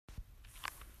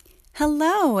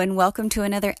Hello, and welcome to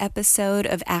another episode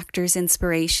of Actors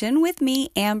Inspiration with me,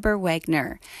 Amber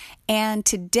Wegner. And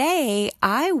today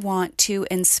I want to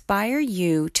inspire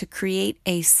you to create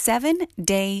a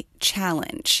 7-day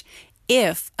challenge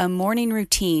if a morning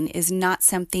routine is not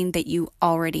something that you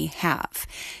already have.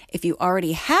 If you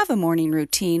already have a morning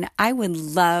routine, I would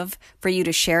love for you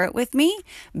to share it with me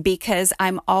because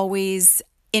I'm always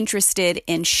interested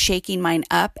in shaking mine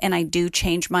up, and I do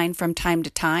change mine from time to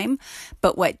time.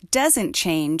 But what doesn't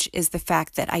change is the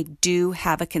fact that I do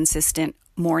have a consistent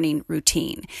morning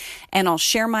routine. And I'll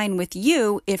share mine with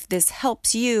you if this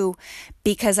helps you,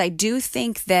 because I do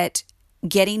think that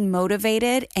getting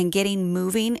motivated and getting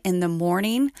moving in the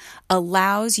morning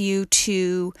allows you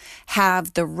to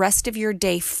have the rest of your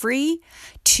day free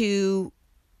to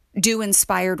do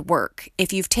inspired work.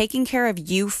 If you've taken care of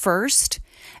you first,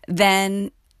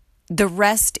 then the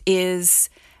rest is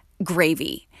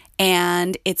gravy.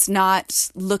 And it's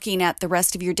not looking at the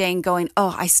rest of your day and going,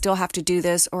 oh, I still have to do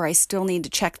this, or I still need to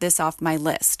check this off my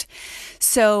list.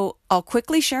 So I'll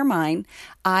quickly share mine.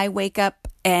 I wake up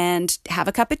and have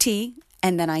a cup of tea,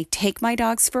 and then I take my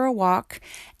dogs for a walk,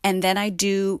 and then I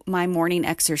do my morning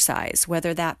exercise,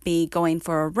 whether that be going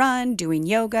for a run, doing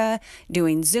yoga,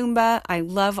 doing Zumba. I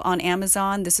love on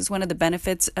Amazon. This is one of the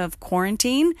benefits of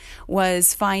quarantine,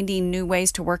 was finding new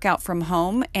ways to work out from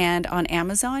home. And on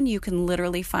Amazon, you can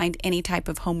literally find any type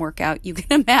of home workout you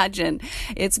can imagine.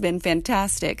 It's been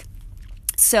fantastic.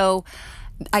 So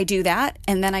I do that,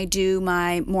 and then I do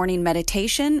my morning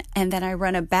meditation, and then I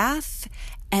run a bath,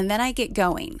 and then I get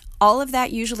going. All of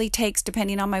that usually takes,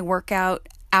 depending on my workout,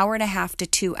 1.5 to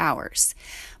 2 hours.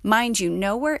 Mind you,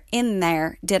 nowhere in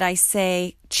there did I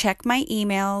say check my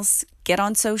emails, get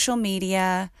on social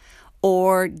media,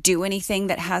 or do anything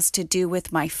that has to do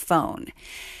with my phone.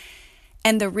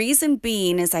 And the reason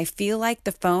being is I feel like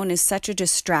the phone is such a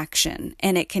distraction,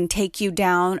 and it can take you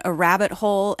down a rabbit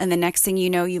hole, and the next thing you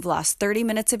know, you've lost 30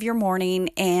 minutes of your morning,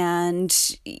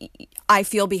 and I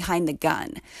feel behind the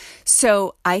gun.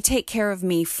 So I take care of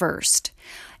me first.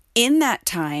 In that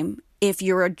time, if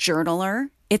you're a journaler,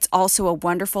 it's also a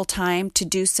wonderful time to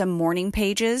do some morning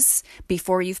pages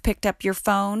before you've picked up your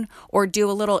phone, or do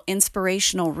a little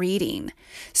inspirational reading.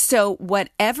 So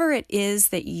whatever it is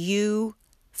that you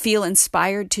feel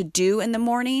inspired to do in the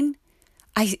morning,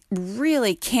 I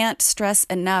really can't stress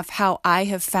enough how I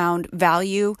have found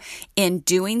value in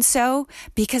doing so,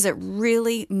 because it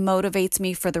really motivates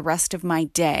me for the rest of my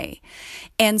day.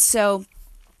 And so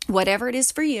whatever it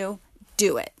is for you,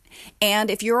 do it.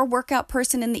 And if you're a workout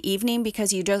person in the evening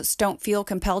because you just don't feel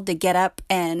compelled to get up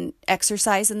and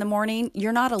exercise in the morning,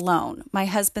 you're not alone. My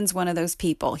husband's one of those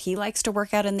people. He likes to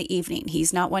work out in the evening.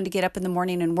 He's not one to get up in the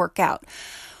morning and work out,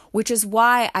 which is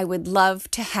why I would love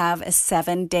to have a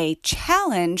 7-day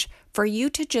challenge for you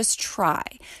to just try.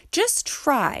 Just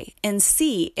try and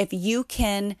see if you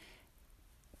can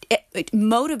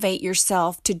motivate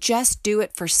yourself to just do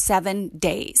it for 7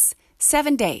 days.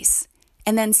 7 days.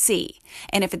 And then see.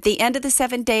 And if at the end of the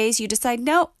 7 days you decide,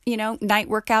 no, night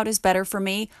workout is better for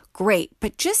me, great.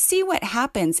 But just see what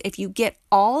happens if you get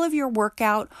all of your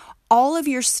workout, all of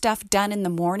your stuff done in the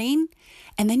morning,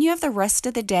 and then you have the rest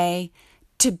of the day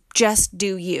to just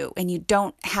do you, and you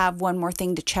don't have one more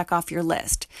thing to check off your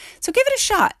list. So give it a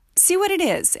shot. See what it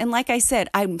is. And like I said,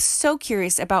 I'm so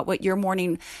curious about what your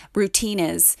morning routine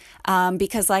is,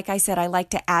 because like I said, I like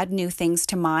to add new things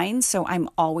to mine. So I'm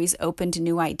always open to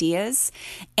new ideas.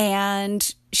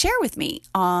 And share with me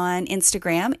on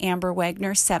Instagram, Amber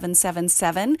Wegner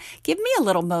 777. Give me a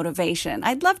little motivation.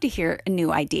 I'd love to hear a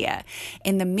new idea.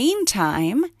 In the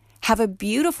meantime, have a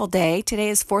beautiful day. Today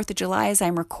is 4th of July as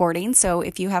I'm recording. So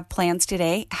if you have plans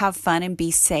today, have fun and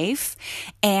be safe.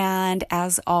 And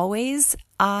as always,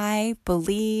 I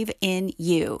believe in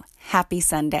you. Happy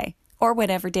Sunday, or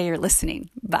whatever day you're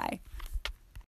listening. Bye.